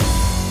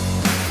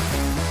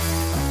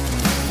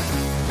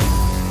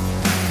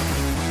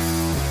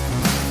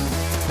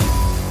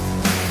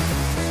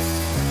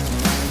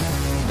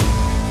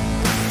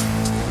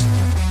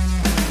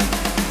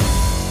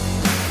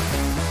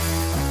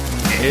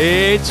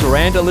It's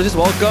Rant-alicious.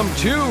 Welcome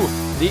to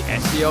the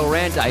SEO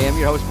Rant. I am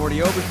your host,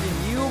 Mordy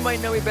Oberstein. You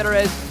might know me better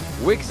as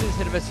Wix's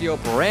head of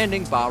SEO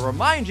branding, but I'll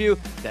remind you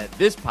that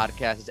this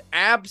podcast has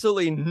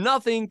absolutely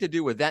nothing to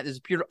do with that. This is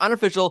pure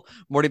unofficial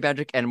Mordy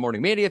Magic and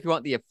Morning Mania. If you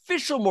want the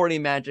official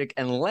Morning Magic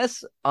and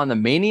less on the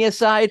mania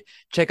side,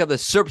 check out the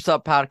SERPs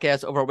Up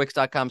podcast over at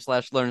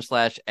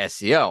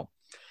wix.com/learn/SEO.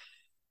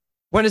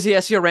 When does the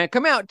SEO Rant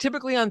come out?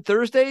 Typically on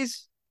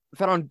Thursdays.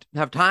 If I don't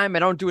have time, I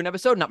don't do an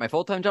episode. Not my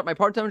full-time job, my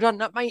part-time job,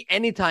 not my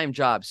anytime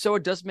job. So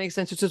it does make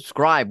sense to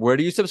subscribe. Where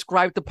do you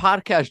subscribe to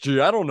podcast?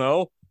 Gee, I don't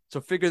know.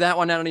 So figure that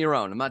one out on your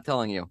own. I'm not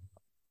telling you.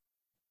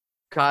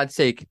 God's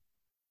sake.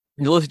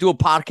 You listen to a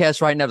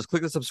podcast right now, just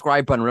click the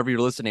subscribe button wherever you're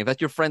listening. If that's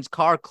your friend's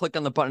car, click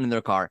on the button in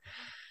their car.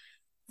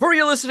 For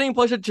your listening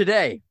pleasure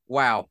today,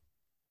 wow.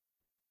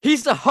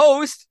 He's the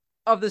host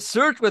of the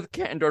Search with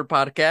Candor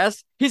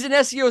podcast. He's an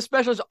SEO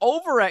specialist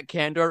over at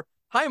Candor.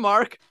 Hi,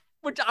 Mark.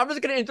 Which I'm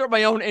just going to insert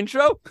my own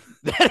intro.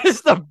 That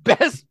is the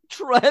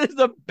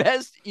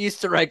best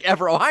Easter egg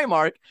ever. Oh, hi,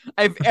 Mark.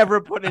 I've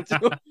ever put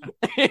into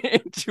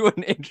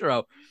an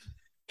intro.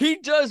 He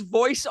does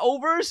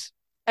voiceovers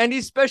and he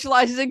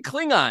specializes in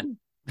Klingon.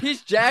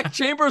 He's Jack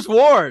Chambers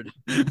Ward.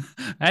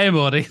 Hey,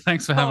 Mordy.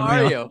 Thanks for having me.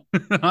 How are you?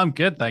 I'm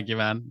good, thank you,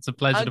 man. It's a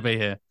pleasure to be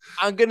here.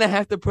 I'm going to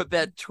have to put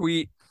that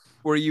tweet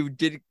where you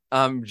did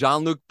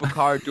Jean-Luc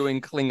Picard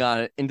doing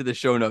Klingon into the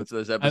show notes of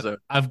this episode.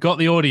 I've got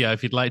the audio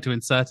if you'd like to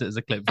insert it as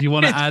a clip. If you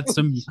want to add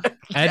some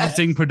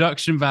editing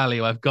production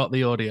value, I've got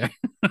the audio.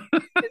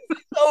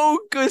 So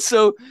good.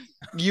 So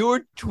you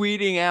were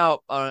tweeting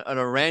out on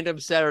a random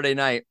Saturday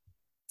night.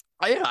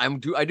 I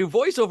do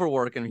voiceover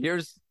work, and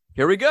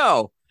here we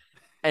go.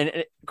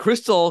 And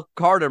Crystal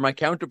Carter, my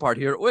counterpart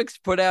here at Wix,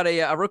 put out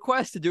a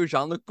request to do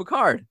Jean-Luc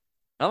Picard. And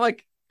I'm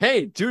like,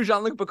 hey, do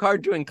Jean-Luc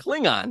Picard doing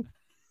Klingon.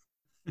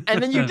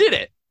 And then you did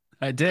it.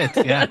 I did,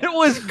 yeah. It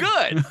was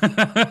good.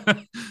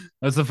 It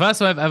was the first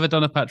time I've ever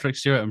done a Patrick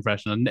Stewart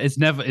impression, and it's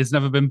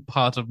never been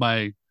part of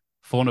my,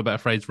 for want of a better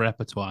phrase,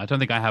 repertoire. I don't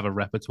think I have a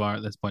repertoire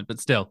at this point, but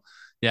still,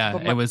 yeah,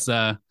 it was.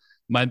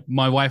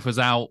 My wife was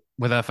out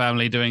with her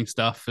family doing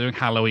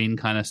Halloween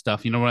kind of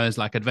stuff. You know, one of those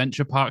like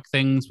adventure park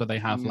things where they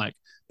have like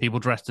people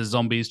dressed as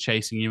zombies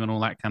chasing you and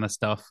all that kind of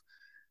stuff.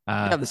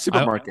 Yeah, the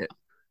supermarket.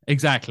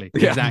 Exactly,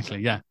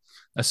 yeah.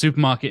 A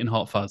supermarket in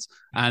Hot Fuzz,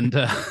 and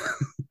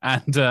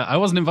I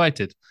wasn't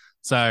invited.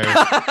 So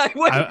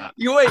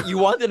you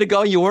wanted to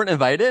go, you weren't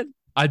invited?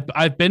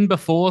 I'd been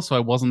before, so I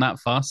wasn't that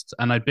fussed,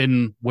 and I'd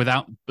been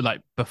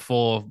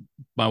before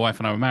my wife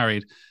and I were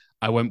married.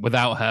 I went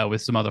without her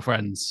with some other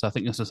friends. So I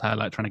think this was her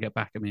trying to get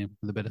back at me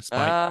with a bit of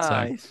spite. So,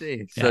 I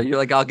see. So you're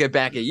like, I'll get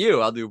back at you.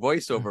 I'll do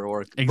voiceover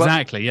work.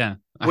 Exactly. Yeah,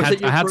 I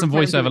had some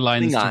voiceover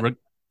lines to.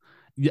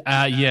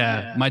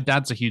 Yeah. My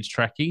dad's a huge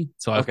Trekkie,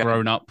 so I've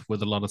grown up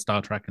with a lot of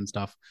Star Trek and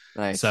stuff.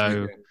 Nice.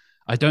 So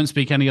I don't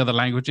speak any other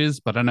languages,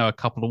 but I know a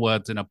couple of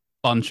words in a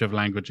bunch of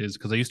languages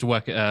because I used to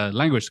work at a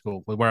language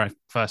school where I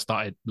first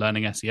started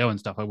learning SEO and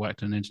stuff. I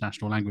worked in an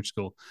international language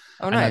school.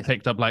 And I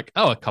picked up a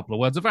couple of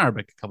words of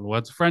Arabic, a couple of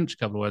words of French, a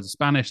couple of words of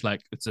Spanish.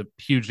 Like it's a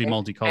hugely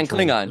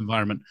multicultural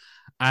environment.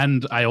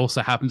 And I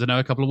also happen to know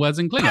a couple of words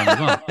in Klingon as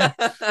well. Yeah.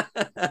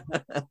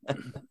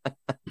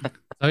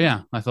 So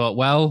yeah, I thought,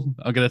 well,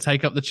 I'm going to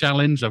take up the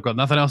challenge. I've got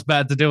nothing else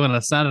better to do on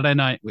a Saturday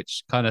night,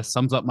 which kind of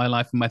sums up my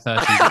life in my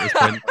 30s at this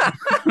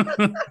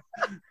point.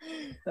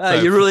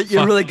 So you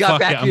really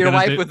got back to your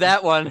wife with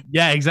that one.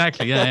 Yeah,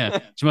 exactly. Yeah.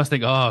 She must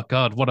think, oh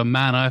God, what a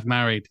man I've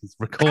married. He's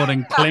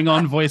recording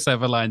Klingon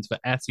voiceover lines for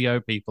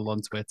SEO people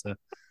on Twitter.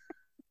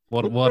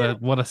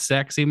 What a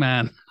sexy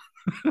man.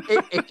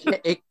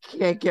 It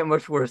can't get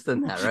much worse than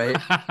that, right?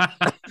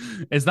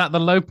 Is that the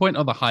low point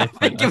or the high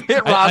point? You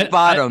hit rock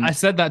bottom. I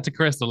said that to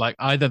Crystal, like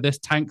either this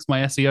tanks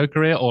my SEO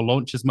career or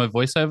launches my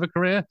voiceover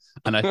career,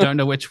 and I don't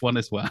know which one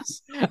is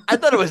worse. I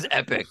thought it was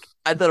epic.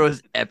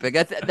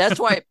 That's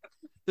why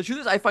the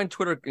truth is I find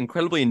Twitter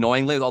incredibly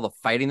annoying with all the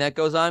fighting that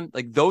goes on.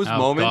 Like those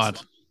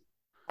moments.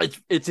 God.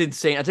 It's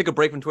insane. I took a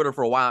break from Twitter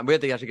for a while. We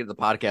have to actually get to the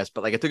podcast,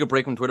 but like I took a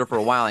break from Twitter for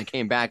a while and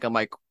came back. I'm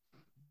like,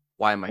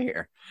 why am I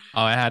here?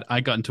 Oh,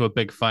 I got into a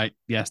big fight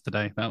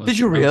yesterday. Did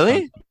you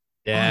really?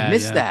 Yeah, I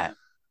missed that.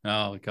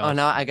 Oh God. Oh,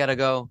 now I gotta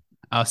go.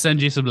 I'll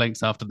send you some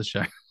links after the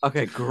show.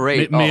 Okay,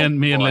 great. Me and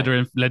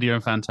Lydia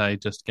Infante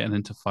just getting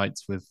into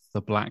fights with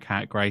the black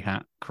hat, grey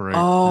hat crew.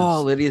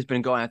 Oh, Lydia's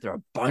been going after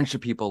a bunch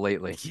of people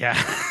lately. Yeah.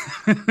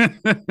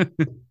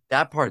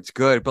 That part's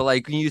good. But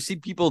like when you see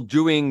people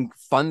doing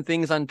fun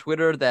things on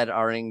Twitter that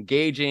are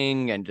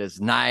engaging and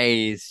just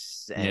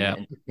nice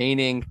and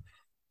entertaining,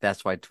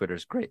 that's why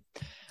Twitter's great.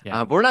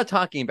 Yeah. But we're not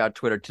talking about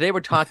Twitter. Today, we're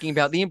talking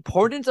about the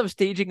importance of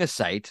staging a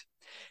site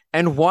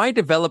and why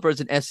developers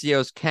and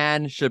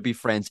SEOs should be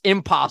friends.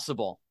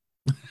 Impossible.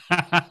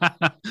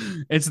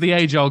 It's the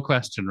age-old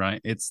question, right?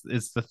 It's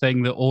the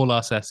thing that all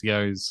us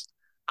SEOs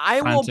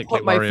I will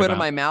put my foot in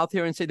my mouth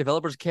here and say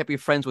developers can't be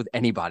friends with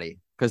anybody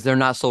because they're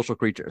not social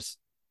creatures.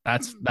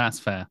 That's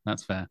fair.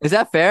 That's fair. Is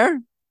that fair?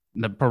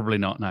 No, probably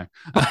not. No.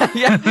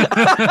 Yeah.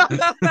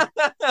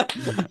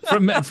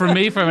 from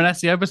me, from an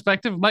SEO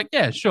perspective, I'm like,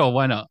 yeah, sure,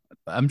 why not?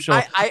 I'm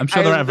sure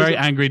there are very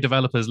angry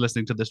developers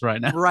listening to this right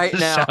now. Right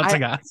now,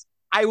 shouting at us.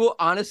 I will,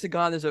 honest to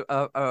God, there's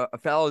a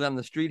fellow down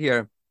the street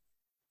here,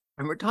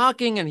 and we're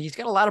talking, and he's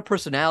got a lot of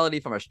personality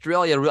from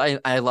Australia.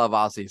 I love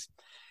Aussies.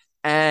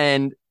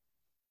 And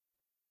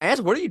I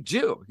asked, what do you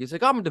do? He's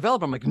like, oh, I'm a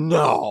developer. I'm like,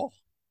 no,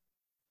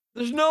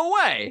 there's no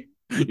way.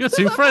 You're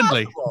too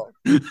friendly.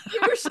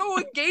 You're so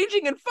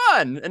engaging and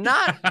fun and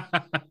not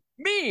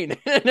mean.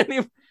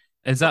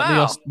 Is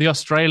that the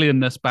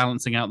Australianness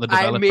balancing out the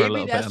developer a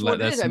little bit? Like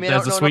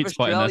there's a sweet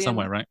spot in there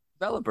somewhere, right?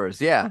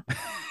 Developers, yeah.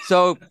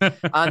 So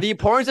the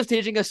importance of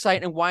staging a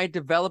site and why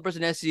developers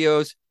and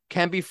SEOs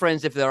can be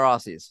friends if they're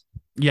Aussies.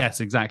 Yes,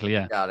 exactly.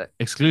 Yeah. Got it.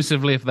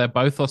 Exclusively if they're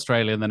both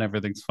Australian, then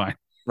everything's fine.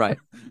 Right.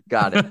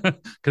 Got it.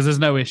 Because there's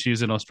no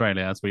issues in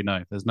Australia, as we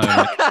know. There's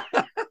no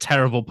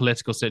terrible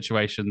political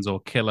situations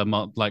or killer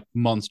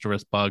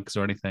monstrous bugs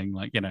or anything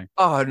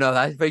Oh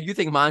no, but you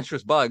think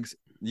monstrous bugs,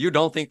 you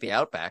don't think the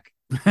Outback.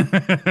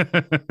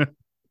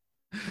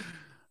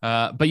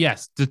 But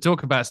yes, to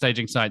talk about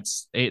staging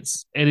sites,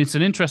 it's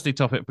an interesting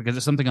topic because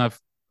it's something I've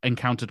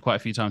encountered quite a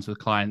few times with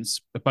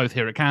clients, both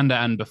here at Canada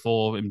and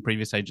before in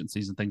previous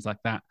agencies and things like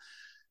that.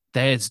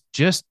 There's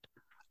just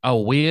a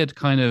weird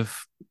kind of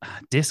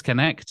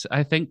disconnect,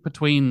 I think,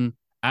 between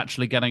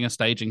actually getting a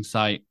staging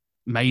site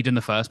made in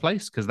the first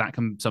place, because that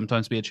can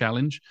sometimes be a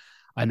challenge.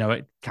 I know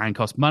it can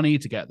cost money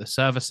to get the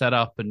server set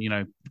up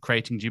and,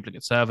 creating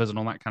duplicate servers and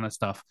all that kind of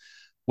stuff.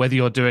 Whether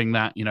you're doing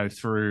that,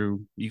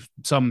 through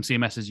some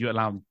CMSs, you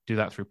allow to do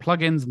that through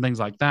plugins and things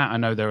like that. I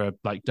know there are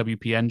like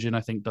WP Engine,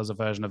 I think, does a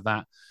version of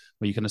that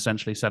where you can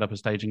essentially set up a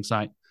staging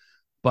site.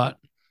 But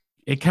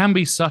it can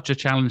be such a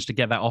challenge to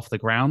get that off the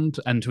ground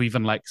and to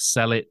even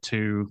sell it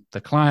to the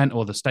client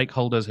or the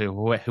stakeholders,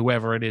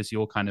 whoever it is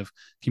you're kind of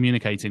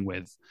communicating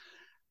with.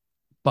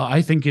 But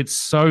I think it's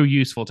so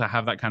useful to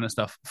have that kind of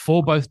stuff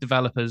for both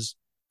developers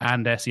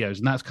and SEOs.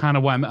 And that's kind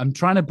of why I'm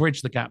trying to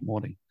bridge the gap,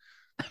 Mordy.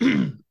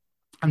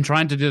 I'm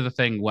trying to do the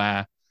thing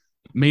where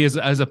me as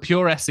a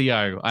pure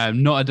SEO, I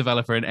am not a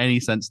developer in any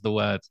sense of the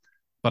word,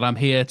 but I'm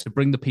here to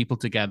bring the people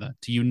together,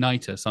 to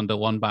unite us under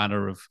one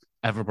banner of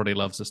everybody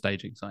loves a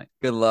staging site.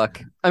 Good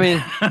luck. I mean,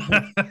 hi,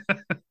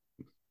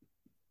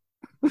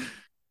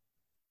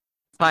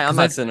 I'm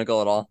not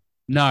cynical at all.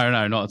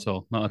 No, not at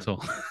all. Not at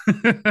all.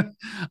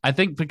 I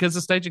think because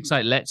the staging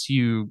site lets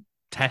you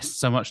test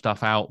so much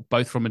stuff out,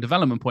 both from a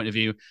development point of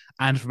view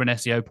and from an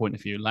SEO point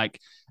of view.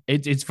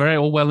 It's very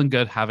all well and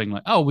good having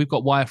we've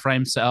got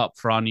wireframe set up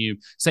for our new,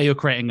 say you're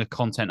creating a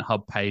content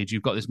hub page,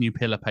 you've got this new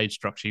pillar page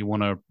structure you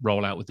want to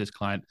roll out with this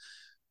client.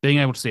 Being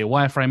able to see a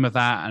wireframe of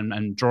that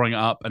and drawing it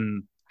up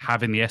and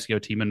having the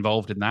SEO team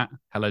involved in that.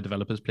 Hello,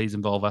 developers, please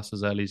involve us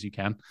as early as you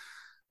can.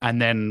 And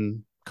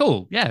then,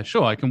 cool, yeah,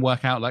 sure, I can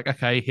work out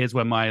okay, here's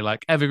where my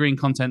evergreen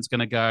content's going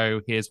to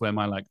go. Here's where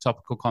my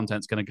topical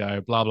content's going to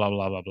go, blah, blah,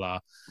 blah, blah, blah.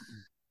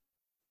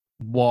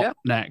 What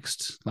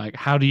next?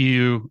 How do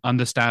you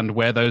understand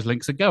where those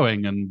links are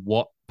going and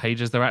what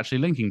pages they're actually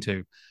linking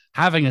to?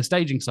 Having a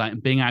staging site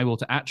and being able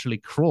to actually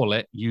crawl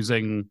it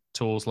using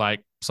tools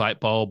like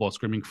Sitebulb or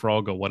Screaming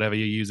Frog or whatever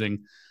you're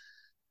using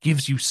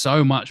gives you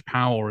so much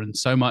power and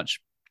so much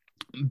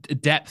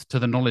depth to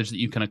the knowledge that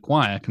you can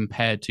acquire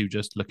compared to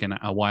just looking at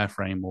a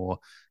wireframe or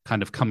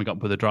kind of coming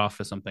up with a draft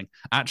for something.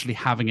 Actually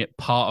having it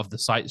part of the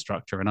site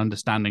structure and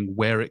understanding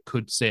where it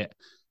could sit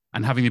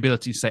and having the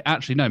ability to say,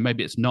 actually, no,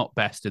 maybe it's not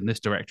best in this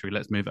directory.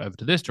 Let's move it over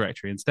to this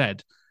directory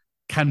instead,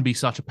 can be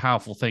such a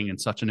powerful thing and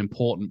such an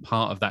important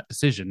part of that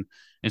decision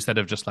instead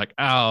of just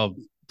oh,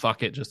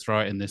 fuck it, just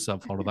throw it in this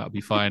subfolder, that'll be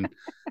fine,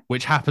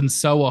 which happens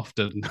so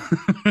often.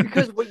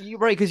 Because when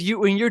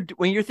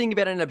you're thinking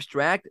about an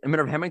abstract, no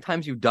matter how many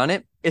times you've done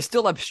it, it's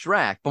still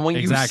abstract. But when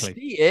you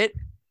see it,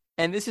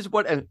 and this is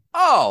what,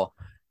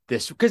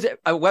 because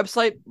a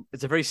website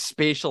is a very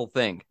spatial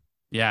thing.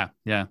 Yeah,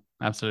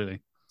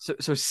 absolutely.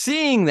 So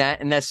seeing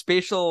that and that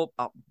spatial,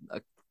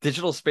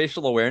 digital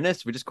spatial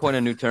awareness, we just coined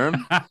a new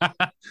term.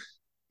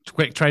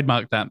 Quick,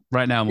 trademark that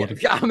right now, Mordy.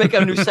 Yeah, I'll make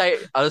a new site.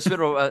 I'll spit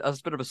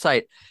up a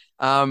site.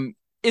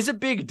 Is a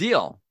big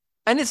deal,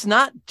 and it's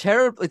not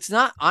terrible. It's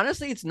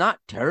not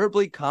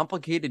terribly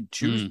complicated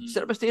to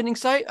set up a staging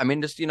site. I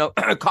mean, just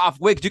cough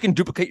Wix, you can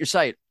duplicate your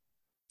site.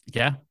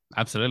 Yeah,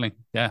 absolutely.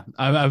 Yeah,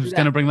 I was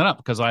going to bring that up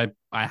because I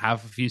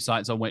have a few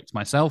sites on Wix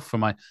myself for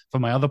my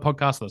other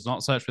podcast. That's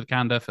not Search with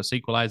Canada, for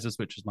Sequelizers,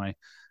 which is my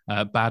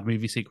bad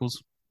movie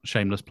sequels.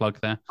 Shameless plug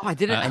there. Oh, I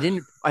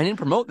didn't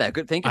promote that.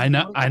 Good, thank you. I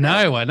know. I'm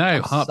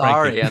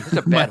sorry, I'm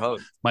such a bad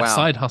host. My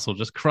side hustle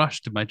just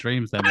crushed my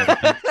dreams there.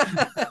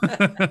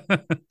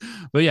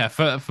 But yeah,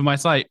 for my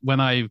site, when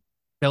I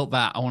built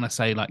that, I want to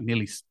say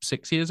nearly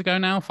 6 years ago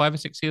now, 5 or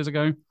 6 years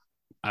ago,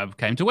 I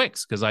came to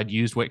Wix because I'd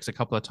used Wix a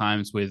couple of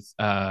times with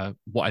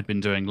what I'd been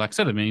doing. Like I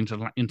said,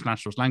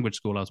 international language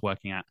school I was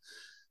working at.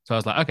 So I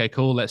was like, okay,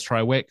 cool, let's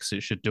try Wix.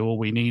 It should do all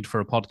we need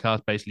for a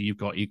podcast. Basically, you've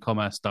got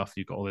e-commerce stuff,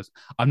 you've got all this.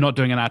 I'm not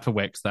doing an ad for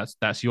Wix.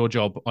 That's your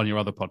job on your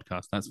other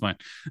podcast. That's fine.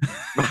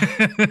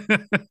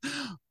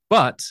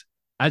 But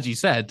as you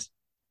said,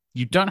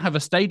 you don't have a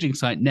staging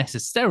site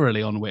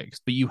necessarily on Wix,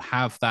 but you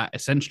have that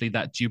essentially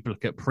that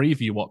duplicate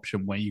preview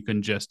option where you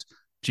can just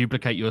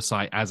duplicate your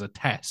site as a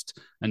test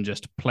and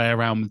just play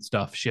around with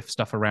stuff, shift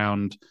stuff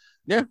around,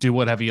 yeah, do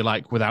whatever you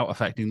like without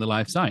affecting the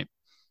live site.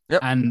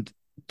 Yep. And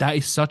that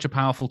is such a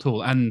powerful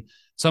tool. And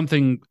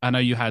something I know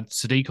you had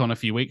Sadiq on a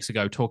few weeks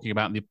ago talking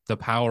about the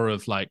power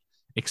of like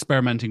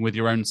experimenting with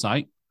your own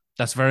site.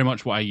 That's very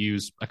much what I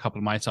use a couple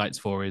of my sites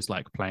for, is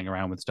like playing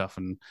around with stuff.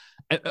 And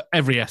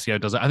every SEO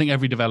does it. I think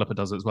every developer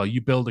does it as well. You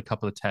build a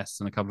couple of tests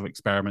and a couple of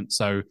experiments.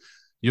 So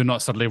you're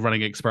not suddenly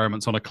running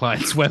experiments on a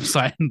client's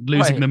website and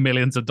losing them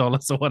millions of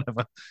dollars or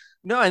whatever.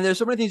 No, and there's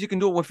so many things you can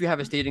do if you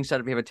have a staging site,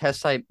 if you have a test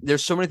site.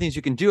 There's so many things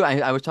you can do.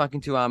 I was talking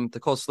to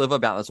Nicole Sliva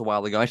about this a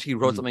while ago. Actually,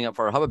 wrote something up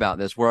for our hub about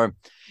this, where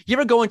you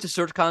ever go into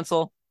Search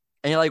Console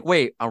and you're like,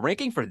 wait, I'm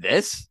ranking for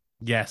this?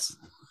 Yes.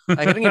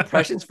 I'm getting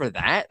impressions for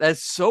that?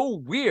 That's so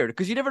weird,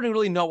 because you never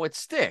really know what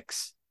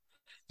sticks.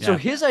 Yeah. So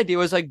his idea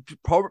was like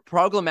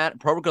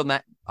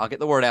programmatic. I'll get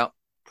the word out.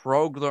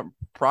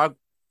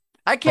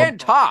 I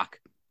can't talk.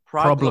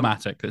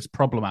 Problematic. It's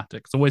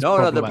problematic. It's always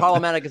no. The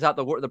problematic is not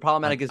the word. The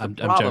problematic is the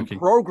problem.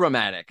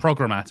 Programmatic.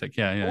 Programmatic.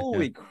 Yeah.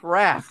 Holy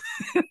crap!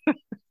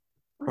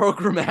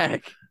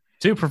 Programmatic.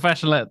 Two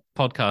professional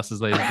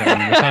podcasters, ladies and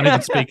gentlemen. We can't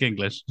even speak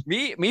English.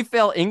 Me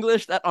fail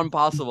English. That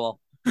impossible.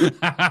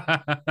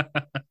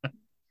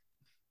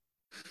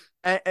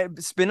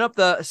 Spin up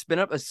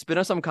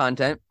some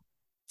content.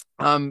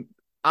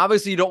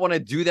 Obviously you don't want to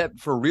do that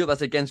for real.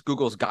 That's against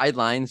Google's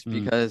guidelines,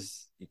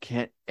 because you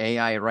can't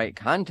AI write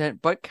content,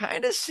 but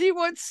kind of see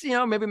what's,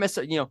 maybe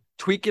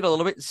tweak it a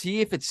little bit, see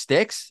if it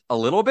sticks a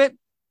little bit,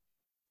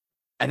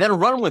 and then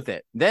run with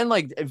it. Then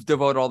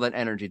devote all that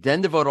energy,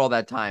 then devote all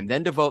that time,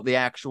 then devote the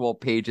actual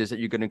pages that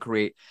you're going to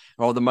create,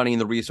 all the money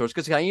and the resource.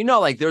 Because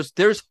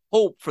there's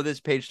hope for this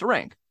page to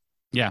rank.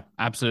 Yeah,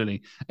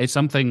 absolutely. It's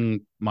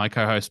something my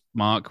co-host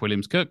Mark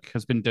Williams-Cook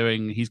has been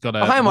doing. He's got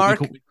a... Oh, hi, Mark.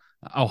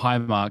 Hi,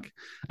 Mark.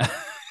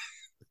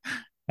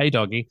 Hey,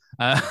 doggy.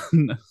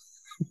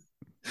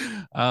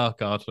 Oh,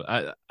 God.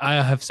 I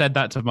have said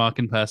that to Mark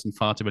in person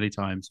far too many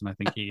times, and I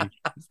think he's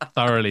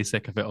thoroughly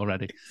sick of it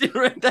already.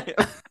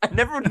 I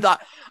never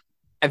thought...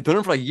 I've done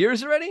it for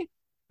years already,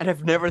 and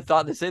I've never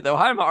thought to say, though,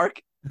 hi, Mark.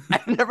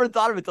 I've never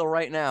thought of it till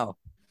right now.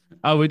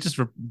 Oh, we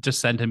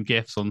just send him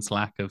GIFs on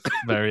Slack of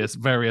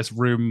various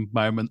room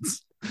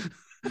moments,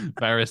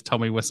 various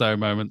Tommy Wiseau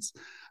moments.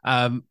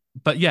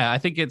 But yeah, I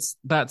think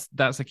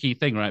that's a key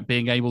thing, right?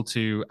 Being able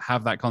to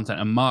have that content.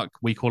 And Mark,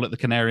 we call it the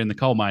canary in the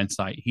coal mine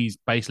site. He's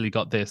basically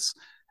got this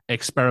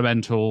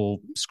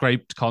experimental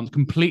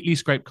completely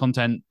scraped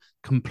content,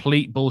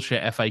 complete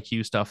bullshit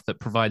FAQ stuff that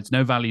provides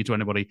no value to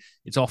anybody.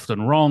 It's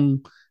often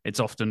wrong. It's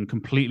often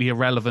completely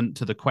irrelevant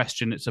to the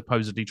question it's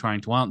supposedly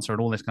trying to answer, and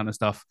all this kind of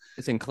stuff.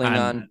 It's in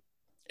Klingon.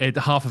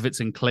 Half of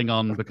it's in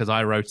Klingon because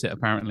I wrote it,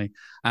 apparently.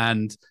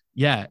 And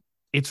yeah,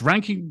 it's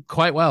ranking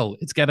quite well.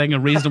 It's getting a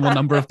reasonable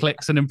number of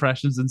clicks and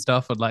impressions and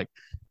stuff. And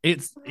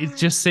it's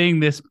just seeing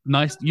this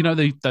nice,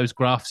 those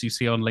graphs you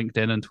see on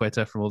LinkedIn and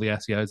Twitter from all the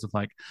SEOs of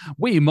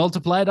we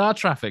multiplied our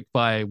traffic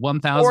by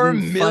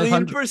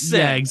 1,000%.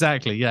 Yeah,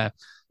 exactly. Yeah.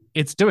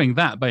 It's doing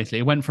that basically.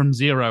 It went from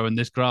 0 and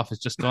this graph has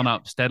just gone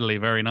up steadily,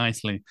 very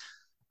nicely.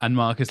 And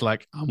Mark is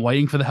like, I'm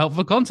waiting for the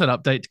helpful content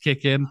update to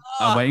kick in.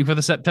 I'm waiting for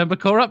the September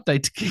core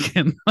update to kick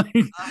in.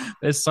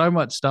 There's so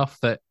much stuff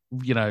that,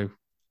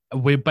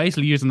 we're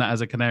basically using that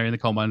as a canary in the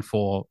coal mine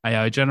for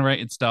AI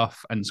generated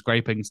stuff and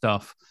scraping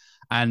stuff.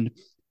 And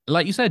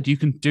like you said, you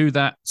can do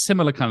that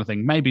similar kind of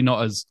thing, maybe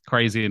not as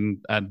crazy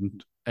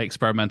and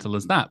experimental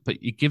as that, but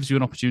it gives you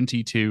an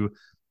opportunity to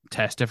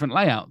test different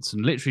layouts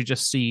and literally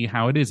just see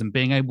how it is, and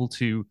being able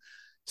to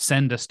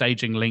send a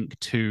staging link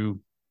to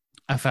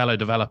a fellow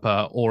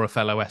developer or a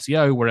fellow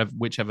SEO,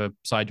 whichever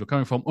side you're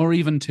coming from, or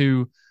even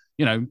to,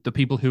 the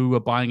people who are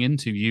buying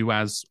into you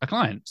as a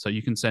client. So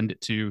you can send it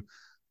to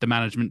the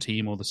management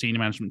team or the senior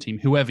management team,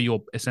 whoever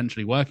you're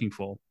essentially working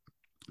for.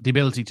 The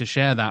ability to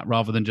share that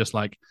rather than just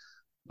like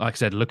I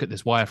said, look at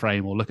this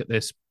wireframe or look at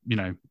this,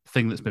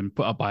 thing that's been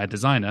put up by a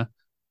designer.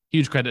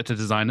 Huge credit to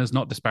designers,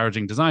 not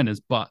disparaging designers,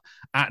 but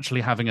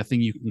actually having a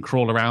thing you can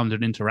crawl around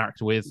and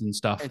interact with and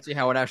stuff. And see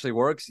how it actually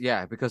works.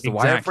 Yeah, because the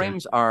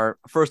wireframes are,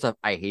 first off,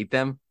 I hate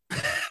them.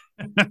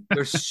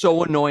 They're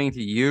so annoying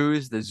to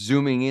use. The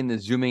zooming in, the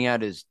zooming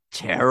out is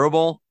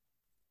terrible.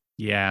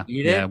 Yeah.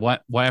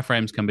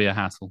 Wireframes can be a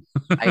hassle.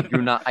 I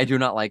do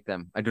not like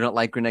them. I do not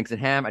like green eggs and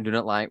ham. I do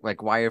not like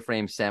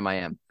wireframe Sam I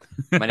am.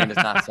 My name is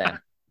not Sam.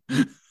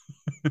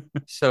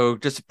 So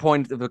just a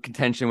point of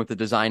contention with the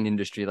design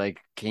industry,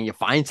 can you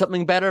find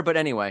something better? But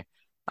anyway,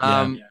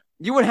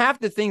 you would have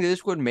to think that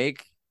this would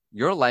make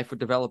your life with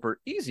developer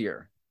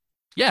easier.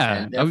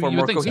 Yeah, and therefore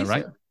more cohesive. So,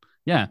 right?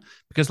 Yeah,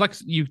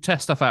 because you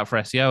test stuff out for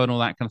SEO and all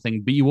that kind of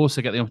thing, but you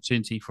also get the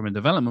opportunity from a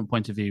development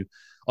point of view.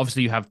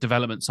 Obviously, you have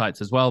development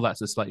sites as well.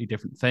 That's a slightly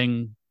different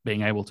thing,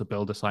 being able to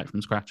build a site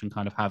from scratch and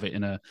kind of have it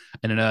in an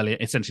early,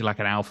 essentially like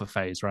an alpha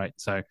phase, right?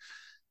 So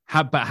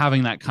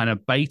having that kind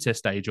of beta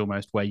stage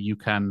almost where you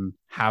can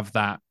have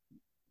that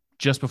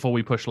just before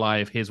we push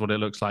live, here's what it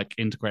looks like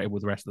integrated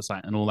with the rest of the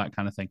site and all that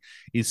kind of thing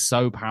is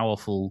so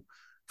powerful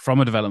from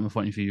a development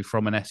point of view,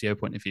 from an SEO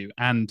point of view.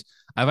 And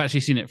I've actually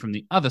seen it from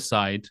the other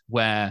side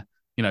where,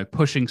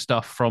 pushing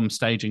stuff from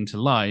staging to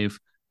live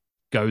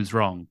goes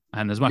wrong.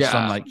 And as much as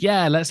I'm like,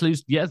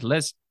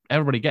 let's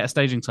everybody get a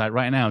staging site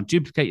right now,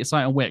 duplicate your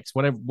site on Wix,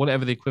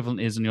 whatever the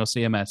equivalent is in your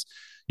CMS,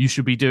 you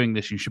should be doing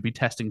this. You should be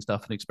testing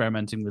stuff and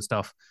experimenting with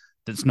stuff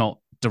that's not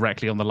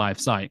directly on the live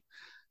site.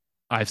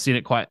 I've seen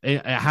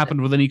it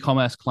happened with an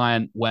e-commerce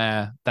client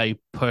where they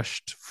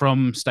pushed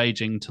from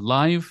staging to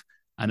live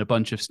and a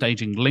bunch of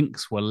staging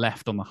links were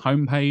left on the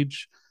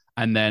homepage,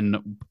 and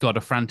then got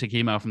a frantic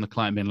email from the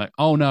client being like,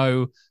 oh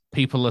no,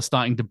 people are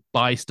starting to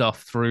buy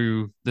stuff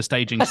through the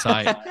staging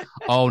site.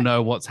 Oh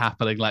no, what's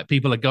happening? Like,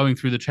 people are going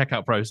through the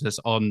checkout process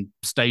on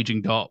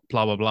staging dot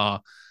blah, blah, blah.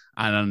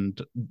 And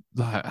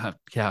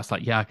it's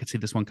like, I could see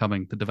this one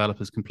coming. The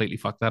developers completely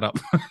fucked that up.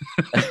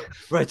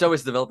 Right, it's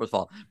always the developer's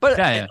fault.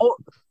 But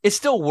it's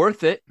still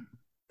worth it.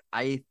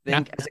 I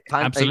think as a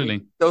content,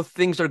 absolutely. Those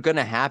things are going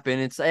to happen.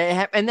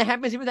 And that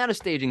happens even without a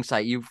staging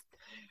site.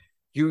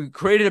 You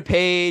created a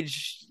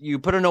page, you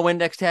put a no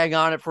index tag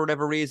on it for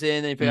whatever reason,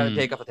 and you forgot to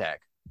take up a tag.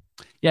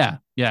 Yeah.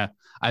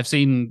 I've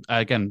seen,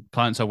 again,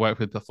 clients I've worked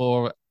with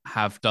before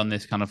have done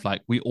this kind of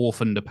like, we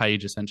orphaned a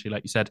page, essentially,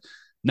 like you said,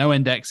 no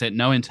index it,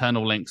 no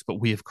internal links, but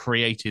we have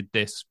created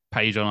this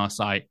page on our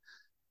site.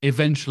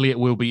 Eventually, it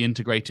will be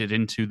integrated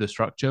into the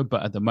structure,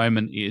 but at the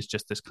moment, it is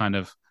just this kind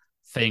of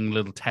thing,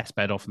 little test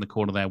bed off in the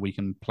corner there we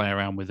can play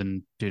around with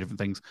and do different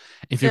things.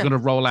 If you're going to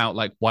roll out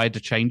like wider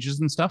changes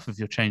and stuff, if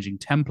you're changing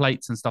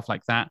templates and stuff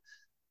like that,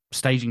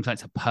 staging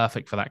sites are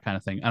perfect for that kind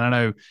of thing. And I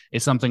know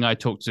it's something I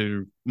talked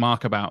to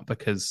Mark about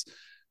because,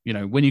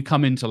 when you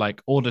come into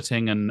like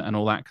auditing and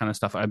all that kind of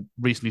stuff, I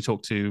recently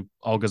talked to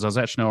Olga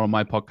Zazechner on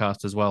my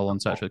podcast as well on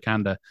Search with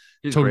Candor,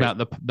 talking about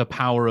the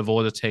power of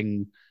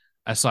auditing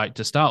a site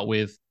to start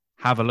with.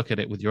 Have a look at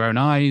it with your own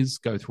eyes,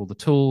 go through all the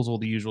tools, all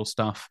the usual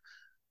stuff.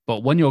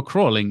 But when you're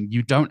crawling,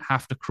 you don't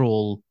have to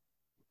crawl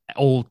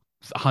all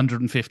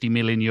 150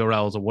 million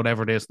URLs or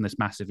whatever it is in this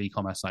massive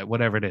e-commerce site,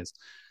 whatever it is.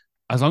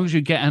 As long as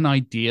you get an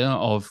idea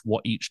of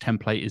what each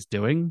template is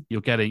doing, you're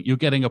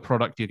getting a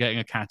product, you're getting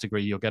a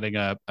category, you're getting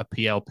a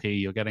PLP,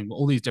 you're getting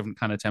all these different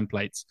kind of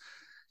templates.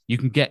 You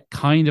can get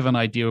kind of an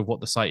idea of what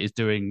the site is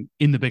doing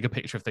in the bigger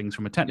picture of things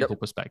from a technical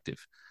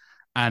perspective.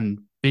 And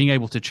being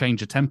able to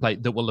change a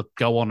template that will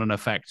go on and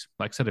affect,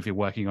 like I said, if you're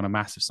working on a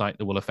massive site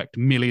that will affect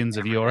millions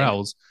of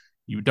URLs,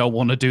 you don't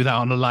want to do that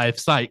on a live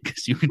site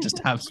because you can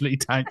just absolutely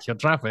tank your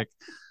traffic.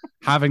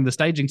 Having the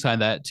staging side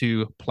there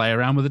to play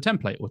around with a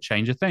template or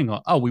change a thing,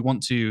 or we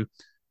want to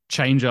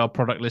change our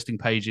product listing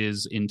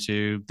pages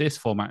into this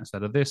format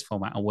instead of this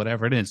format, or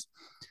whatever it is.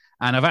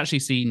 And I've actually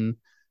seen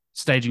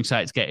staging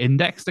sites get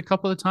indexed a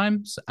couple of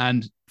times.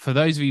 And for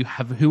those of you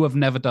who have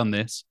never done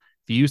this,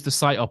 if you use the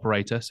site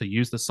operator, so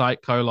use the site :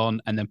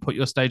 and then put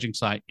your staging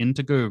site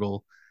into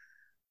Google,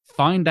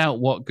 find out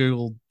what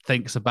Google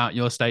thinks about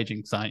your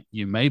staging site.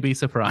 You may be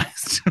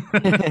surprised,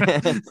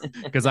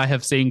 because I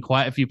have seen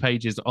quite a few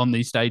pages on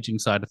the staging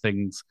side of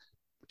things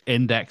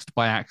indexed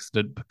by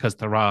accident because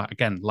there are,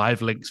 again,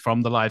 live links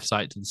from the live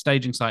site to the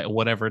staging site or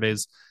whatever it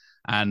is.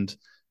 And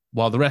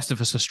while the rest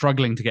of us are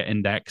struggling to get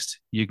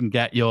indexed, you can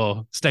get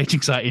your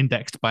staging site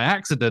indexed by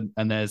accident.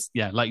 And there's,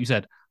 like you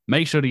said,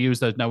 make sure to use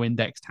those no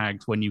index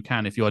tags when you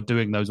can if you are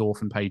doing those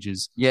orphan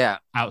pages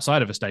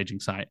outside of a staging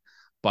site.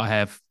 But I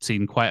have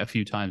seen quite a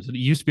few times. It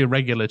used to be a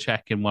regular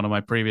check in one of my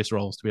previous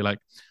roles to be like,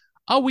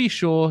 are we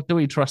sure? Do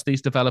we trust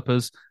these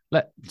developers?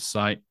 Let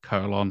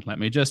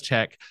me just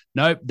check.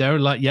 Nope, they're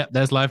like,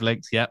 there's live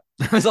links. Yep.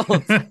 all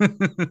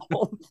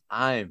the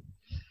time.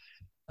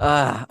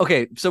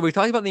 Okay, so we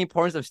talked about the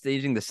importance of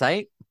staging the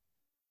site,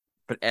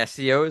 but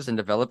SEOs and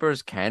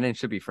developers can and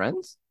should be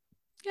friends?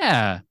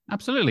 Yeah,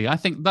 absolutely. I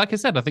think, like I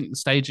said, I think the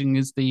staging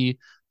is the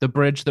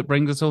bridge that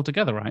brings us all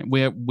together, right?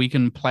 We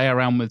can play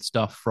around with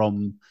stuff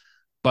from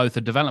both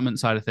a development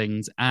side of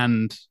things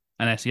and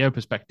an SEO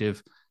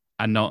perspective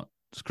and not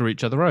screw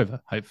each other over,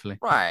 hopefully.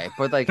 Right.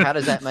 But like, how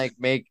does that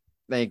make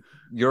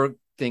your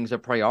things a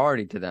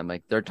priority to them?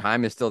 Like, their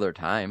time is still their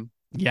time.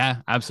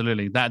 Yeah,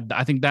 absolutely.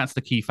 I think that's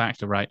the key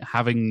factor, right?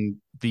 Having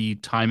the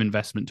time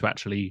investment to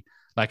actually,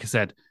 like I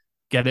said,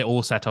 get it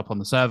all set up on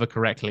the server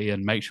correctly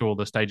and make sure all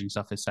the staging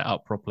stuff is set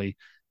up properly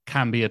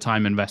can be a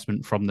time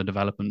investment from the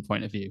development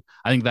point of view.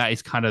 I think that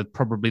is kind of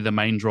probably the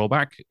main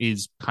drawback,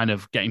 is kind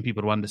of getting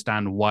people to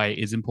understand why it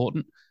is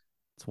important.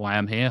 That's why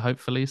I'm here.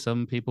 Hopefully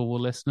some people will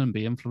listen and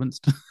be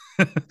influenced.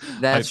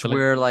 That's hopefully.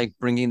 Where like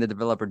bringing the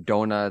developer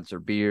donuts or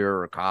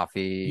beer or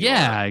coffee.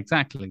 Yeah,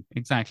 exactly.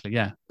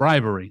 Yeah.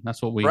 Bribery.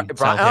 That's what we sell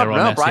here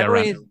on SEO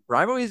Rant.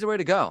 Bribery is the way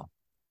to go.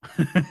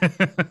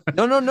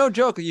 No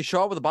joke. You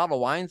show up with a bottle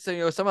of wine,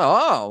 so someone,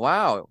 oh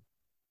wow,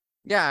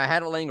 yeah, I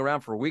had it laying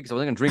around for weeks. I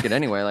wasn't gonna drink it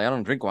anyway. Like, I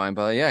don't drink wine,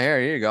 but yeah,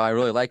 here you go. I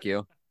really like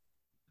you.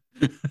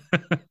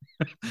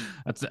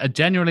 That's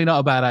genuinely not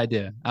a bad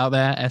idea. Out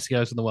there,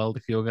 SEOs in the world,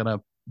 if you're gonna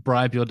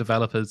bribe your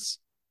developers,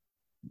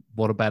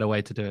 what a better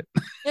way to do it.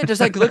 Yeah, just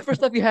like look for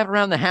stuff you have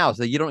around the house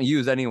that you don't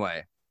use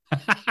anyway.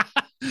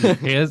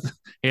 Here's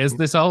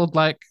this old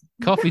like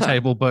coffee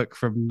table book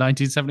from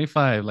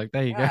 1975. Like,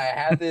 there you go. I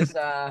have this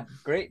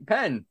great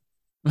pen.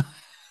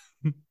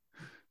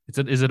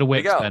 Is it a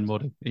Wix pen,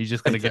 Mordy? Are you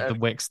just going to give the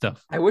Wix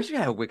stuff? I wish you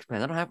had a Wix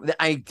pen.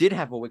 I did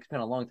have a Wix pen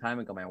a long time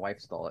ago. My wife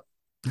stole it.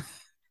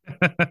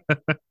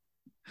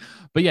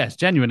 But yes,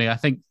 genuinely, I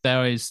think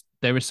there is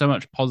so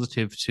much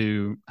positive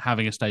to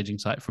having a staging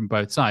site from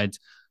both sides.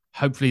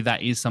 Hopefully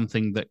that is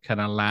something that can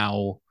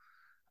allow,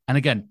 and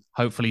again,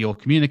 hopefully you're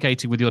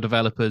communicating with your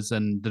developers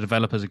and the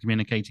developers are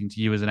communicating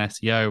to you as an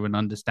SEO and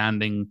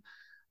understanding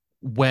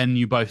when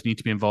you both need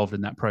to be involved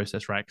in that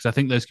process, right? Because I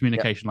think those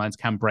communication lines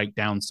can break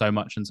down so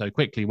much and so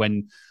quickly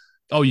when,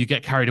 you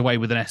get carried away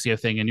with an SEO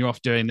thing and you're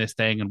off doing this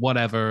thing and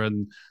whatever,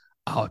 and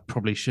I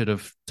probably should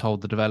have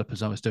told the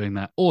developers I was doing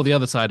that. Or the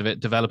other side of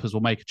it, developers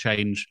will make a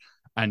change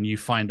and you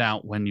find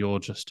out when you're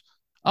just,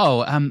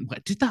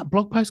 did that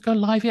blog post go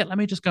live yet? Let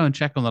me just go and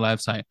check on the live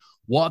site.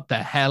 What the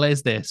hell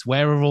is this?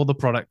 Where have all the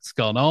products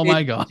gone? Oh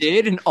my God. It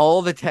did, and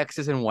all the text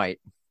is in white.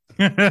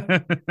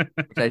 I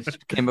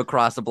just came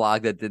across a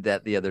blog that did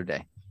that the other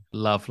day.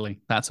 Lovely.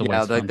 That's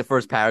always fun. Like the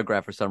first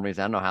paragraph, for some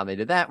reason, I don't know how they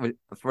did that.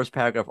 The first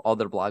paragraph of all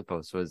their blog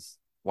posts was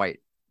white.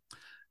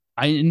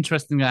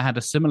 Interestingly, I had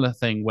a similar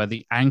thing where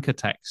the anchor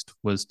text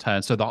was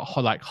turned, so the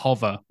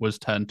hover was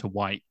turned to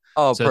white.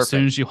 Oh, so perfect. As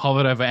soon as you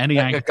hovered over any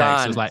anchor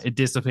text, it was like it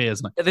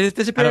disappears. It's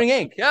disappearing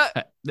ink. Yeah,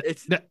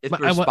 it's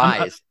for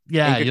spies.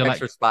 You're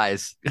for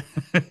spies.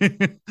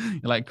 You're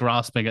like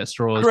grasping at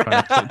straws,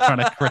 trying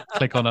to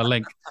click on a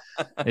link.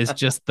 It's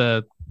just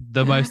the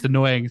most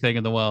annoying thing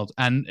in the world.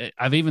 And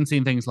I've even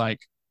seen things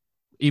like,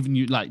 even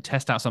you like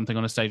test out something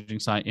on a staging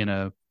site in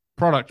a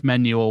product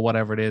menu or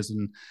whatever it is,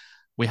 and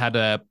we had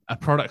a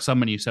product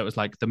submenu, so it was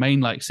like the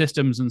main like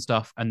systems and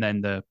stuff, and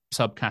then the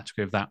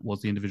subcategory of that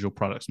was the individual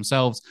products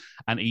themselves,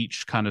 and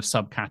each kind of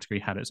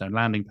subcategory had its own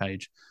landing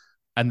page.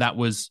 And that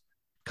was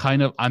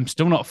kind of, I'm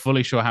still not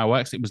fully sure how it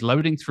works. It was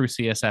loading through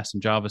CSS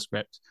and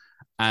JavaScript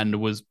and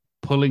was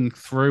pulling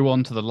through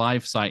onto the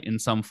live site in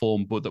some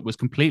form, but that was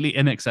completely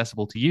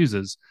inaccessible to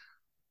users.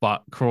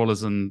 But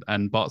crawlers and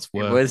bots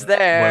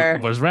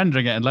was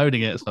rendering it and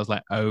loading it. So I was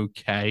like,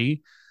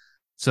 okay.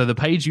 So the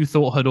page you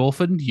thought had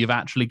orphaned, you've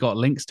actually got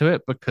links to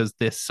it because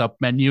this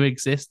submenu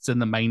exists in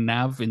the main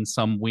nav in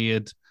some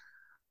weird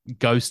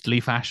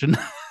ghostly fashion.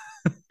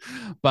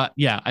 But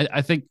yeah,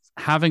 I think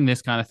having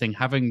this kind of thing,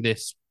 having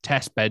this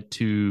test bed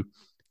to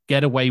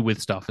get away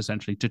with stuff,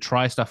 essentially, to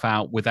try stuff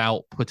out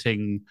without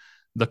putting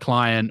the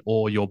client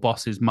or your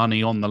boss's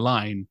money on the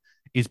line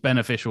is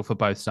beneficial for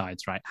both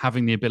sides, right?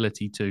 Having the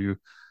ability to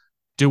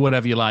do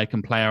whatever you like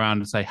and play around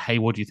and say, hey,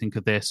 what do you think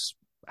of this?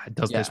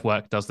 Does this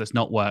work? Does this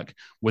not work?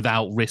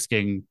 Without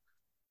risking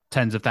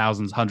tens of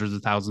thousands, hundreds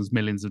of thousands,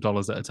 millions of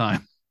dollars at a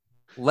time.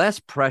 Less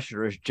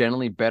pressure is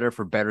generally better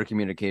for better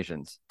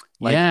communications.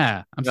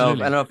 Yeah,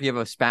 absolutely. I don't know if you have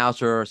a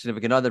spouse or a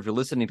significant other if you're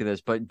listening to this,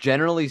 but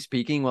generally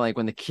speaking, like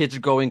when the kids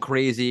are going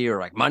crazy or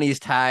like money's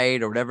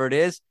tight or whatever it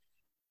is,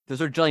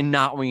 those are generally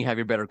not when you have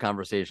your better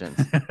conversations.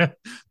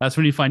 That's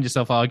when you find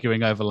yourself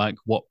arguing over like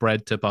what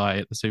bread to buy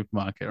at the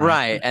supermarket.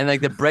 Right. And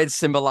like the bread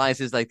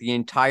symbolizes like the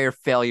entire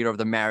failure of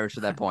the marriage to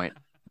that point.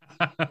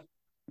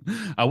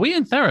 Are we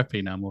in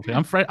therapy now, Morty?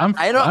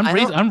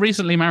 I'm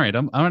recently married.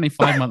 I'm only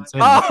 5 months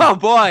in. Oh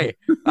boy,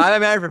 I've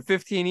been married for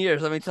 15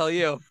 years. Let me tell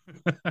you.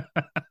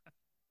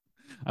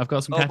 I've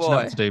got some catching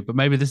up to do, but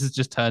maybe this has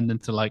just turned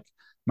into like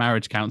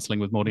marriage counseling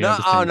with Mordy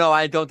Oberstein. Oh no,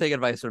 I don't take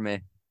advice from me.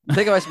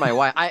 Take advice from my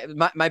wife.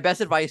 My best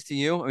advice to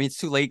you, I mean, it's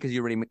too late because you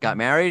already got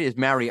married, is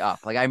marry up.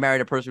 Like I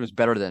married a person who's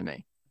better than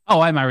me.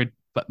 Oh, I married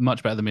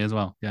much better than me as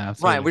well. Yeah,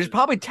 absolutely. Right, which is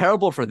probably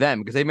terrible for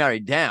them because they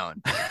married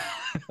down.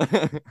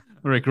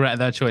 Regret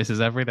their choices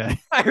every day.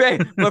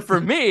 Right. But for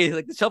me,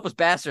 like the selfish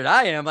bastard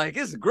I am, like,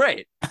 this is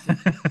great.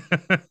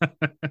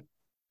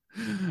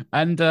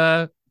 And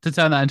to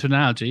turn that into an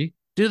analogy,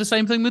 do the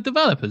same thing with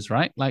developers,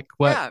 right? Like,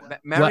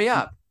 marry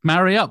up.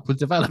 Marry up with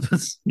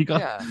developers.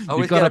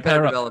 Always get a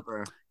better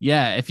developer.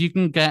 Yeah, if you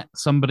can get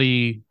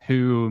somebody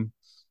who,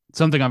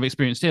 something I've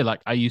experienced here,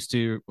 like I used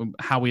to,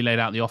 how we laid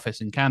out the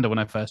office in Canada when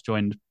I first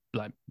joined,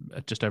 like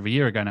just over a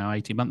year ago now,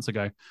 18 months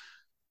ago,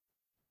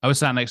 I was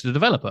sat next to a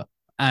developer.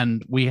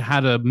 And we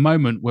had a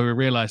moment where we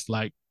realized,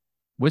 like,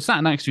 we're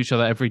sat next to each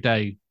other every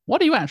day. What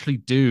do you actually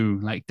do,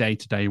 like, day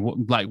to day?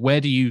 Where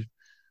do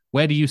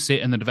you sit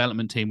in the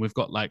development team? We've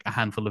got like a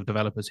handful of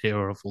developers here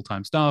or a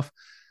full-time staff,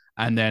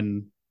 and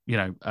then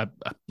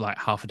like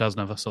half a dozen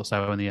of us or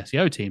so in the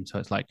SEO team. So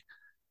it's like,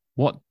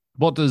 what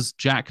does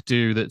Jack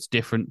do that's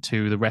different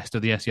to the rest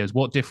of the SEOs?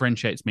 What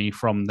differentiates me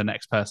from the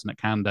next person at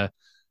Canada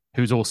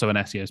who's also an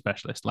SEO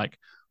specialist? Like,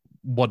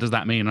 what does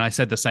that mean? And I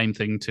said the same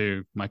thing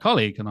to my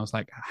colleague, and I was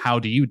like, how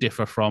do you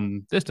differ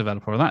from this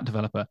developer or that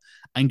developer?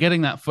 And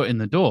getting that foot in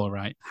the door,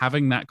 right?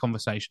 Having that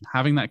conversation,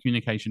 having that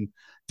communication,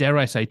 dare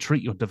I say,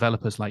 treat your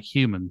developers like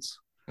humans.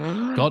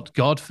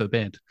 God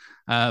forbid.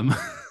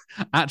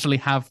 Actually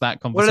have that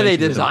conversation. What are they,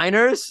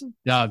 designers?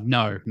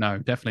 No,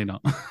 definitely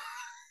not.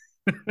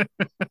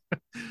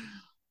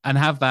 And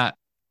have that,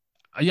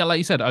 like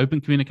you said, open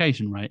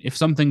communication, right? If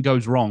something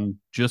goes wrong,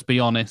 just be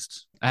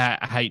honest.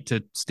 I hate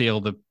to steal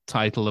the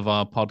title of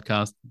our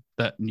podcast,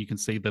 that you can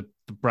see the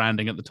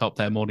branding at the top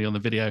there, Mordy, on the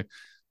video.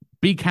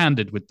 be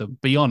candid with them,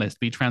 be honest,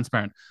 be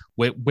transparent.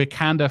 We're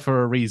candor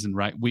for a reason,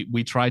 right?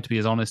 We try to be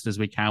as honest as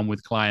we can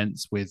with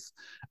clients, with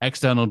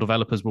external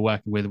developers we're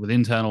working with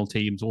internal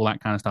teams, all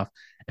that kind of stuff.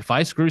 If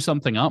I screw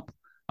something up,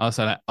 I'll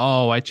say like,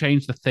 oh, I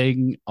changed the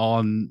thing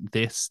on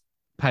this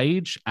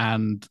page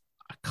and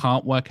I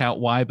can't work out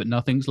why, but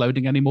nothing's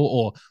loading anymore,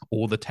 or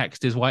all the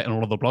text is white and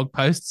all of the blog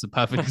posts. A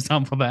perfect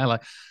example there.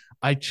 Like,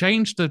 I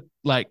changed the,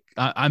 like,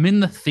 I'm in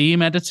the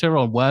theme editor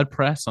on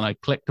WordPress and I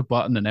clicked a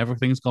button and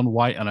everything's gone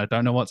white and I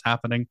don't know what's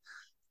happening.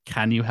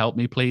 Can you help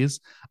me, please?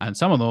 And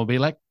some of them will be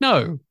like,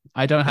 no,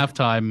 I don't have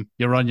time.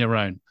 You're on your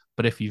own.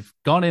 But if you've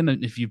gone in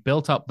and if you've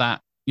built up that,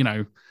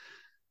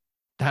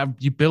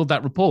 you build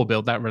that rapport,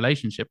 build that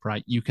relationship,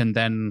 right? You can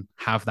then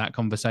have that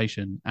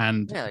conversation.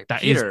 And like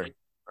that Peter,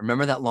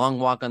 remember that long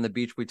walk on the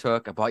beach we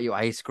took? I bought you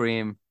ice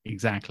cream.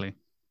 Exactly.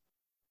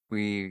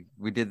 We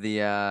did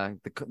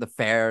the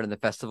fair and the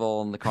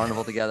festival and the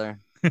carnival together.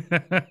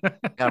 Got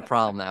a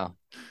problem now.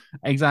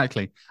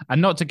 Exactly.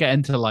 And not to get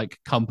into like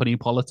company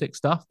politics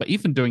stuff, but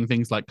even doing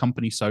things like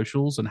company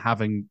socials and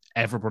having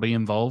everybody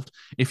involved.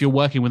 If you're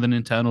working with an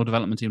internal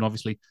development team,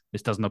 obviously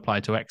this doesn't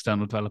apply to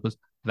external developers.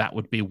 That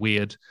would be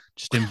weird.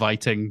 Just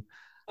inviting,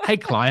 hey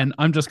client,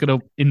 I'm just going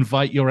to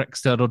invite your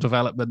external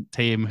development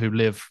team who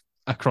live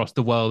across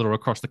the world or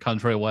across the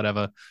country or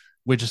whatever.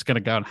 We're just going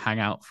to go and hang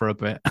out for a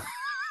bit.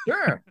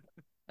 Sure.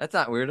 That's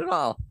not weird at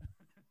all.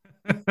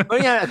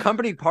 But yeah, a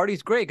company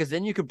party's great because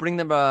then you could bring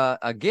them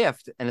a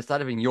gift and it's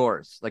not even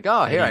yours. Like,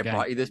 oh, here, I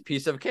bought you this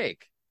piece of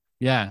cake.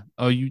 Yeah.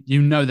 Oh,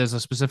 you know there's a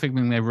specific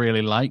thing they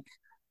really like.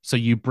 So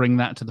you bring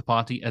that to the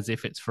party as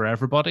if it's for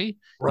everybody.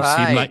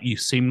 Right. You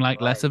seem like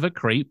right. less of a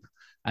creep,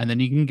 and then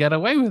you can get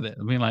away with it.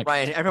 I mean, like,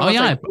 right. Oh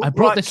yeah, like, I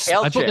brought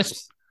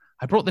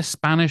this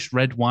Spanish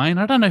red wine.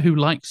 I don't know who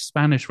likes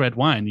Spanish red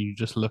wine. You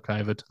just look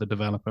over to the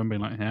developer and be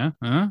like,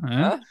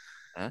 Huh?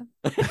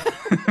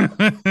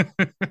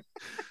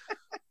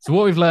 So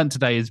what we've learned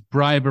today is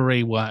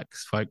bribery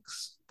works,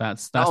 folks.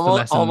 That's almost, the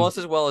lesson. Almost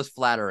as well as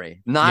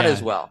flattery. Not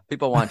as well.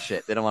 People want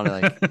shit. They don't want to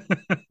like,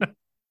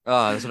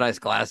 oh, those are nice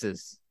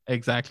glasses.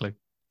 Exactly.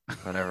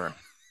 Whatever.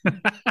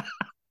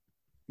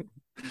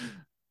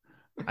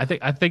 I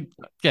think,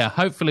 yeah,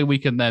 hopefully we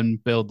can then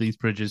build these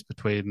bridges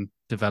between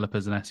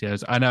developers and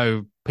SEOs. I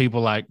know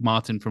people like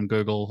Martin from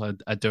Google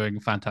are doing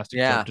a fantastic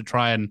job to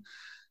try and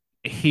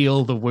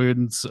heal the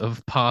wounds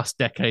of past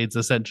decades,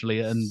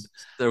 essentially, and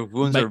their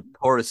wounds are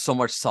poured so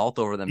much salt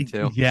over them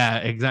too. Yeah,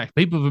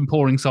 exactly. People have been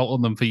pouring salt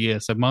on them for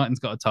years. So Martin's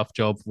got a tough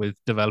job with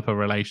developer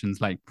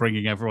relations, like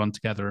bringing everyone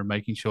together and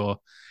making sure,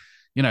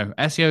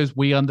 SEOs,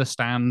 we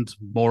understand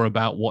more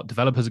about what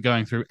developers are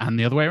going through and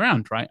the other way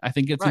around, right? I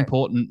think it's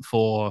important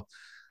for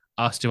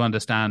us to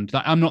understand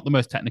that I'm not the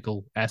most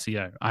technical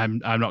SEO. I'm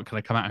not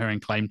going to come out here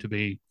and claim to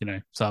be,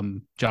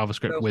 some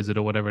JavaScript wizard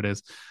or whatever it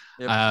is.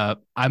 Yep.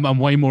 I'm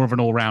way more of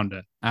an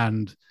all-rounder,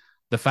 and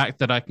the fact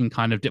that I can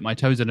kind of dip my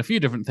toes in a few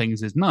different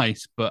things is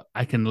nice, but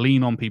I can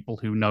lean on people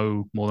who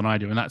know more than I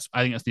do, and I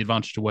think that's the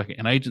advantage to working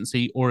in an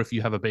agency, or if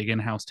you have a big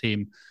in-house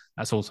team,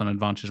 that's also an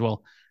advantage as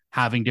well.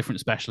 Having different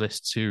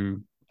specialists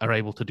who are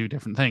able to do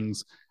different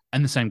things,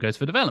 and the same goes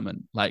for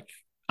development. Like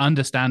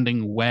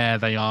understanding where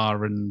they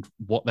are and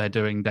what they're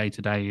doing day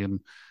to day,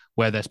 and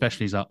where their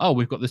specialties are. Oh,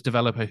 we've got this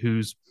developer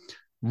who's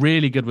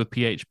really good with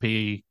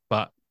PHP,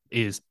 but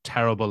is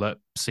terrible at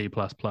C++,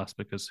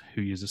 because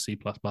who uses C++ in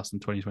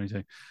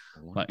 2022?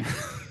 Like,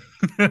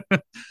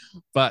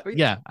 but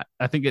yeah,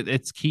 I think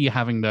it's key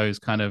having those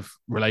kind of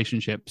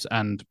relationships,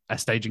 and a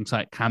staging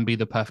site can be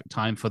the perfect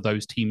time for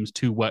those teams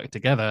to work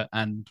together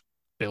and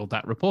build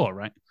that rapport,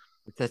 right?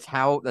 That's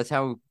how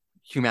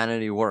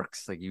humanity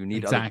works. Like, you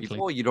need other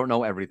people. You don't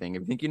know everything.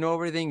 If you think you know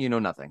everything, you know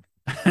nothing.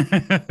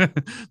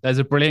 There's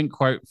a brilliant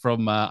quote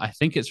from I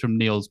think it's from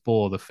Niels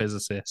Bohr, the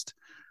physicist,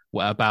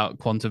 about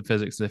quantum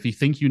physics. If you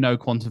think you know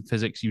quantum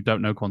physics, you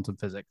don't know quantum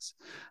physics.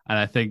 And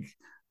I think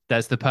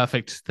that's the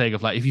perfect thing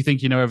of like, if you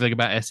think you know everything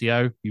about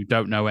SEO, you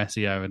don't know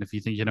SEO. And if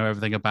you think you know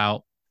everything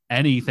about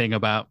anything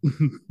about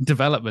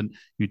development,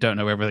 you don't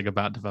know everything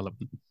about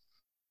development.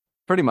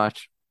 Pretty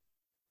much.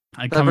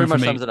 That pretty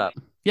much sums it up.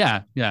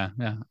 Yeah.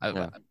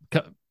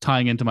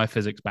 Tying into my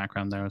physics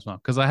background there as well,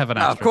 because I have an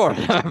of course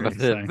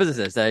degree,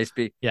 physicist. I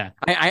speak. Yeah,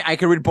 I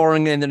could read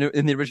boring in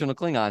the original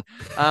Klingon.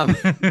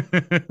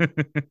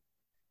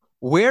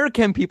 Where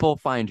can people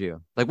find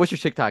you? Like, what's your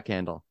TikTok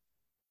handle?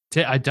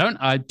 I do have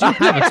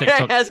a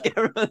TikTok. I ask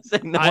everyone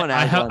saying no one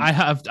has one.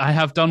 I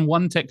have done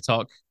one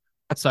TikTok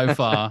so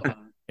far.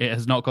 It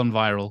has not gone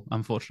viral,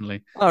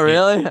 unfortunately. Oh,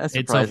 really? That's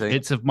surprising.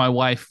 It's of my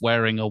wife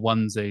wearing a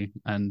onesie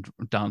and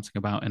dancing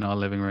about in our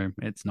living room.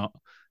 It's not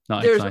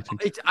exciting.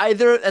 It's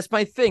either, that's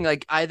my thing.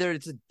 Like, either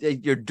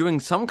you're doing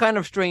some kind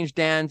of strange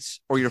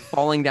dance or you're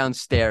falling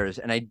downstairs,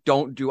 and I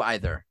don't do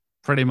either.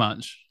 Pretty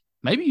much.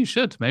 Maybe you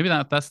should. Maybe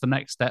that's the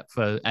next step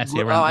for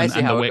SEO Rant I see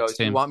and how the it Wix goes.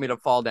 team. You want me to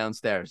fall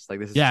downstairs? Like,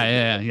 this is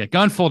yeah.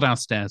 Go and fall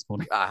downstairs,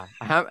 Mordy.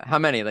 How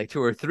many? Like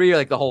 2 or 3, or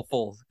like the whole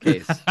full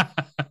case?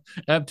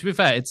 To be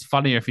fair, it's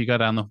funnier if you go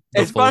down the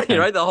it's full funny, thing.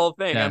 right? The whole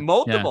thing. And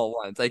multiple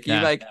ones. Like, you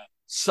like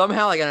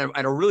somehow like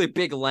at a really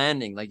big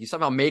landing, like you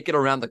somehow make it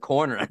around the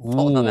corner and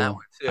fall on that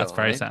one too. That's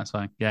very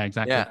satisfying. Yeah,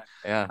 exactly.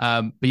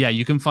 Yeah. But yeah,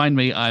 you can find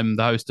me. I'm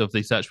the host of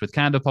the Search with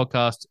Candor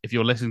podcast. If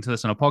you're listening to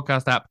this on a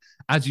podcast app,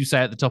 as you say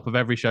at the top of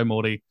every show,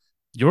 Mordy,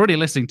 you're already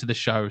listening to the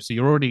show. So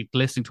you're already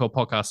listening to a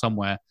podcast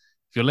somewhere.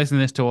 If you're listening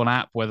to this to an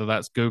app, whether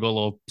that's Google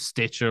or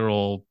Stitcher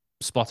or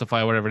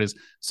Spotify or whatever it is,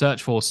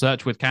 search for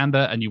Search with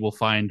Candor and you will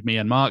find me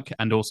and Mark,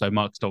 and also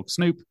Mark's dog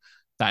Snoop.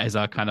 That is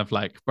our kind of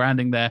like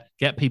branding there.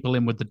 Get people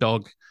in with the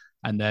dog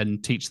and then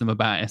teach them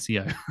about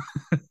SEO.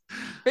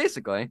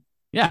 Basically.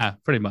 Yeah,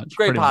 pretty much.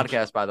 Great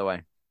podcast, by the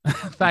way.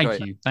 Thank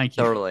you.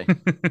 Totally.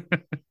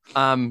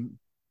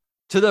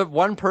 To the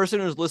one person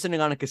who's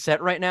listening on a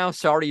cassette right now,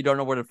 sorry you don't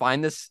know where to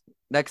find this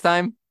next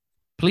time.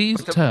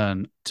 Please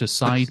turn to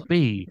side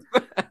B.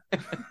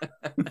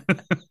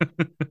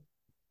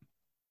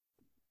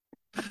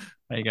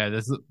 There you go.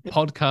 There's a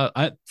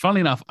podcast.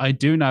 Funnily enough, I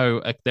do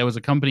know there was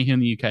a company here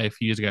in the UK a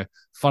few years ago.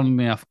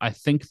 Funnily enough, I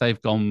think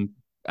they've gone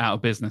out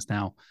of business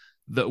now,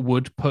 that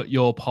would put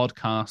your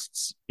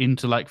podcasts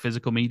into like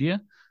physical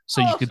media.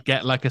 So you could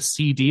get like a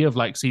CD of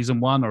like season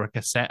 1 or a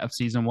cassette of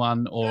season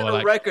 1 or a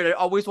like record. I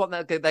always want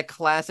that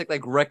classic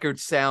like record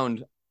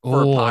sound.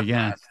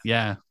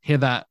 Yeah. Hear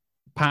that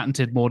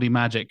patented Mordy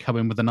magic come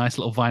in with a nice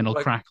little vinyl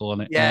crackle on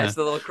it. Yeah, it's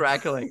the little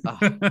crackling. Oh.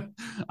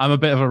 I'm a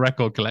bit of a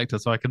record collector,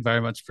 so I can very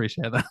much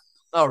appreciate that.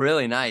 Oh,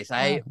 really? Nice.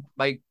 I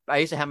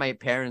used to have my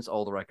parents'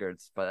 old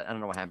records, but I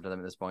don't know what happened to them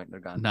at this point. They're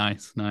gone.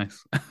 Nice.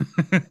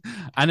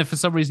 And if for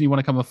some reason you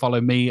want to come and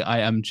follow me, I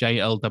am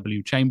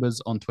JLW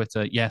Chambers on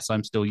Twitter. Yes,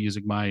 I'm still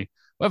using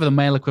whatever the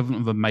male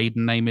equivalent of a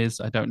maiden name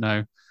is. I don't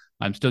know.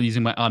 I'm still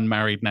using my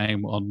unmarried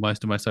name on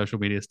most of my social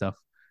media stuff.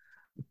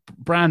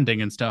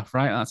 Branding and stuff,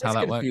 right? That's how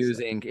that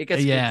confusing. works. It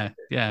gets yeah.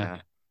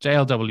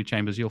 JLW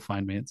Chambers, you'll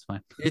find me. It's fine.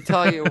 You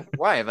tell you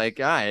why, like,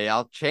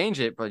 I'll change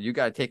it, but you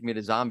got to take me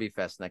to Zombie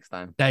Fest next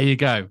time. There you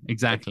go.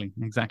 Exactly.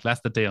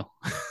 That's the deal.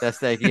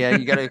 That's like, yeah,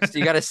 you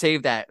gotta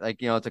save that. Like,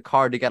 it's a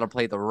card you got to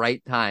play at the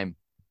right time.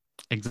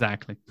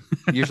 Exactly.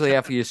 Usually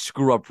after you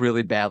screw up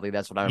really badly,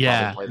 that's when I would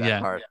probably play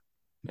that card.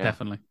 Yeah.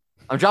 Definitely.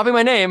 I'm dropping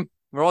my name.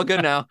 We're all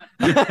good now.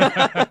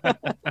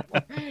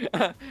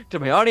 To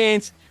my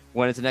audience,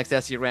 when does the next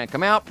SEO Rant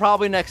come out?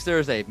 Probably next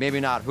Thursday. Maybe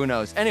not. Who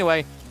knows?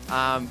 Anyway,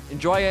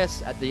 enjoy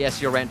us at the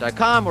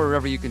SEOrant.com or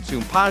wherever you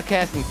consume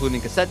podcasts,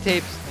 including cassette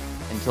tapes.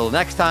 Until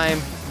next time,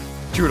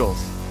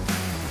 toodles.